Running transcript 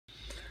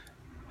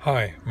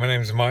Hi, my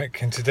name is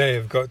Mike, and today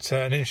I've got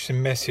an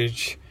interesting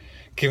message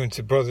given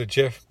to Brother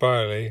Jeff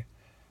Byerly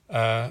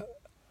on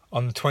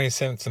the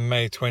 27th of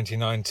May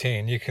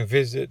 2019. You can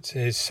visit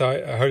his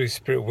site at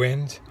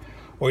Holyspiritwind,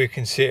 or you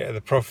can see it at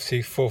the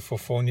Prophecy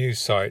 444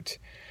 news site.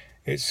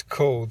 It's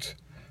called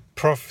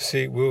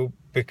Prophecy Will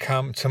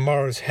Become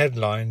Tomorrow's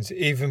Headlines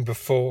Even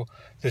Before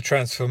the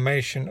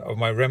Transformation of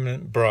My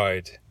Remnant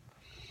Bride.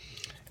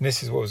 And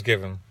this is what was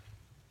given.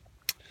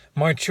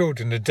 My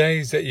children, the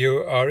days that you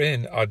are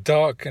in are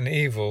dark, and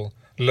evil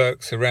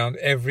lurks around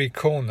every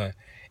corner,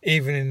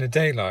 even in the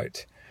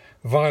daylight.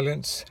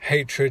 Violence,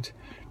 hatred,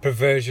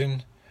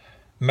 perversion,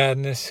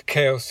 madness,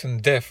 chaos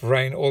and death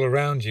reign all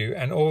around you,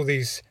 and all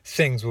these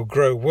things will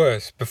grow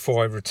worse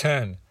before I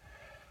return.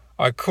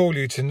 I call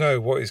you to know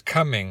what is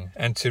coming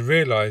and to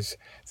realize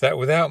that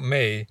without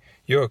me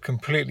you are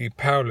completely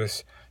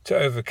powerless to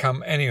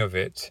overcome any of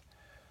it.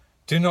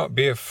 Do not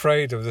be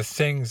afraid of the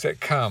things that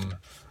come.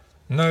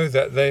 Know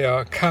that they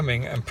are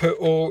coming, and put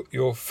all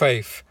your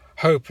faith,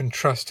 hope and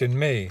trust in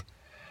me.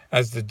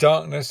 As the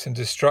darkness and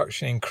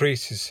destruction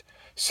increases,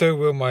 so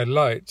will my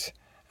light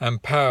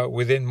and power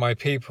within my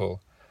people.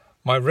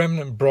 My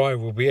remnant bride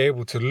will be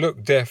able to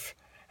look death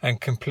and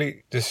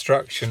complete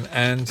destruction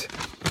and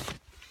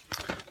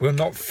will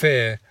not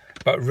fear,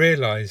 but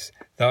realize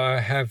that I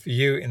have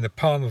you in the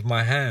palm of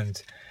my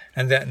hand,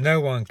 and that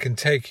no one can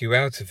take you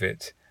out of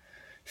it.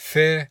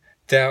 Fear,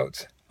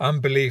 doubt,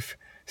 unbelief,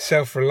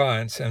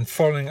 self-reliance and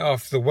following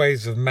after the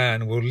ways of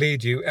man will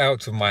lead you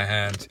out of my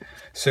hand,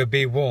 so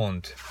be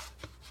warned.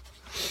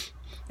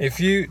 If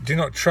you do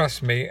not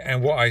trust me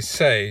and what I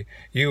say,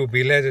 you will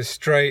be led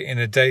astray in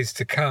the days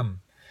to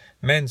come.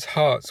 Men's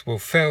hearts will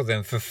fail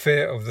them for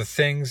fear of the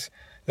things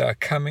that are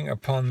coming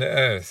upon the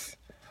earth.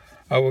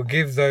 I will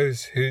give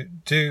those who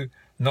do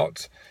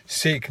not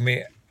seek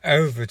me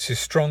over to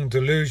strong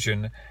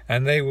delusion,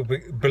 and they will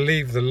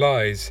believe the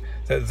lies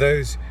that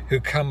those who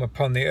come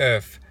upon the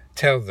earth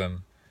tell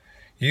them.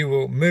 You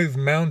will move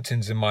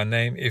mountains in my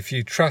name if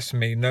you trust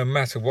me no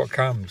matter what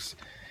comes.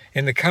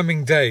 In the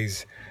coming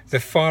days,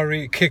 the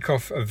fiery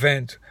kick-off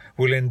event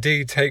will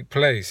indeed take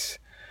place.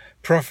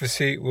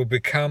 Prophecy will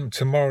become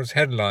tomorrow's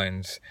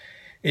headlines,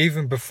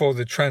 even before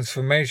the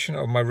transformation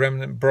of my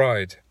remnant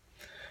bride.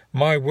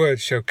 My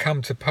words shall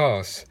come to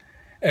pass,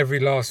 every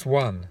last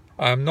one.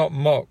 I am not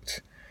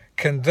mocked.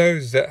 Can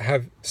those that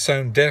have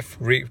sown death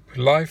reap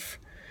life?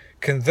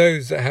 Can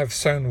those that have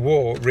sown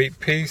war reap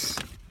peace?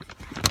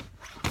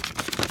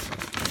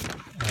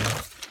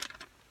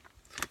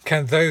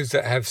 Can those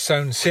that have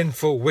sown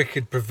sinful,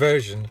 wicked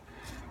perversion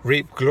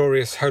reap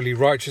glorious, holy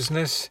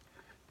righteousness?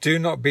 Do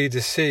not be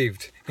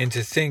deceived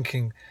into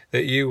thinking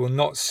that you will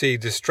not see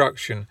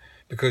destruction,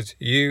 because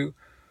you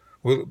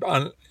will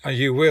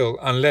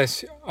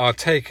unless are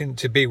taken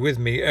to be with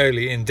me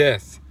early in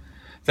death.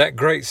 That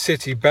great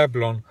city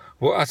Babylon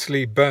will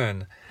utterly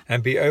burn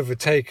and be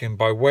overtaken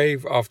by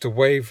wave after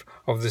wave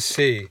of the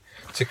sea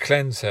to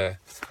cleanse her.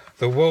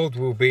 The world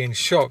will be in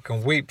shock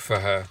and weep for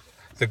her.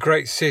 The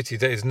great city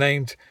that is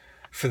named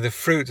for the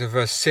fruit of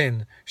her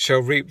sin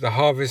shall reap the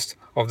harvest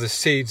of the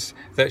seeds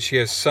that she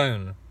has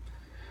sown.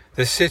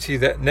 The city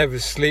that never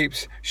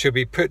sleeps shall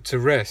be put to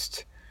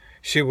rest.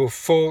 She will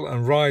fall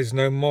and rise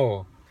no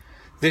more.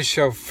 This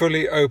shall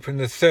fully open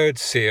the third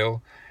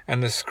seal,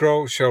 and the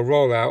scroll shall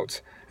roll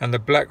out, and the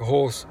black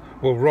horse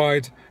will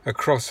ride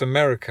across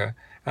America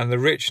and the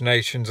rich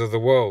nations of the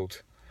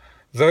world.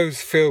 Those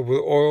filled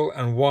with oil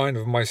and wine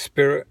of my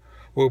spirit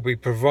will be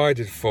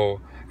provided for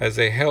as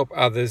they help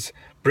others,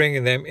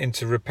 bringing them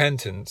into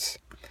repentance.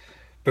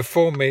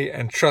 Before me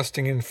and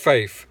trusting in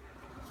faith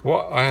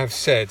what I have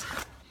said,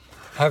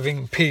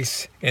 having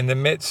peace in the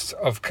midst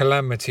of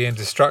calamity and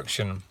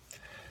destruction.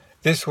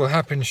 This will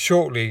happen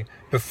shortly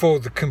before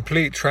the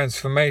complete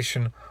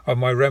transformation of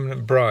my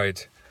remnant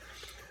bride.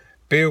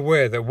 Be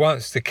aware that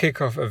once the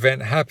kick-off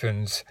event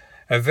happens,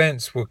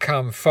 events will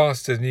come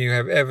faster than you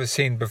have ever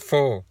seen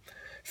before.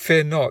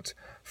 Fear not,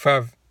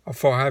 for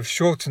I have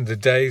shortened the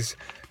days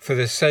for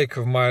the sake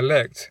of my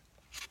elect.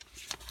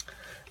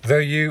 Though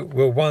you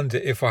will wonder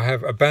if I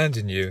have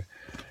abandoned you,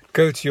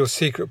 go to your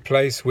secret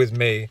place with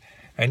me,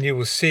 and you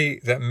will see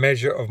that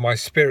measure of my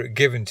spirit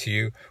given to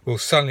you will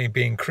suddenly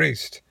be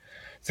increased.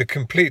 The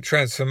complete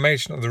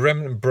transformation of the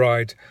remnant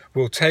bride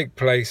will take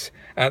place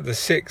at the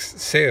sixth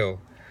seal.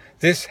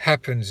 This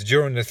happens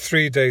during the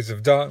 3 days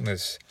of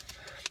darkness.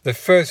 The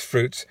first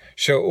fruits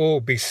shall all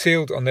be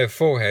sealed on their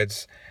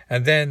foreheads,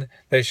 and then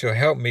they shall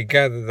help me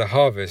gather the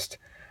harvest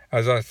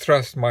as I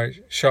thrust my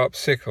sharp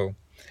sickle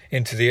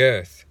into the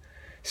earth.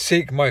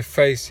 Seek my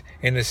face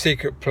in the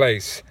secret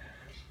place.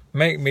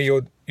 Make me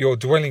your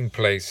dwelling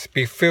place.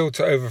 Be filled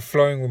to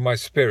overflowing with my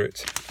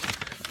spirit.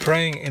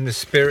 Praying in the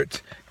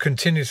spirit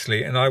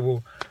continuously, and I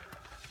will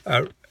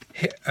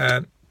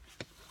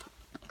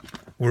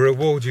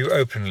reward you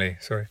openly.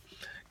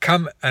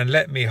 Come and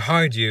let me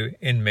hide you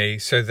in me,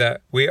 so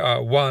that we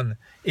are one,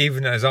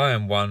 even as I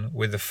am one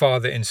with the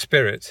Father in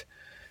spirit.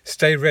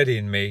 Stay ready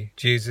in me,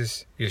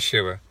 Jesus,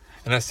 Yeshua.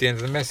 And that's the end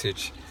of the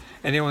message.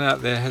 Anyone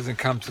out there hasn't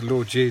come to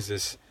Lord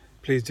Jesus,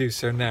 please do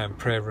so now in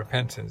prayer of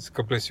repentance.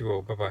 God bless you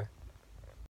all. Bye-bye.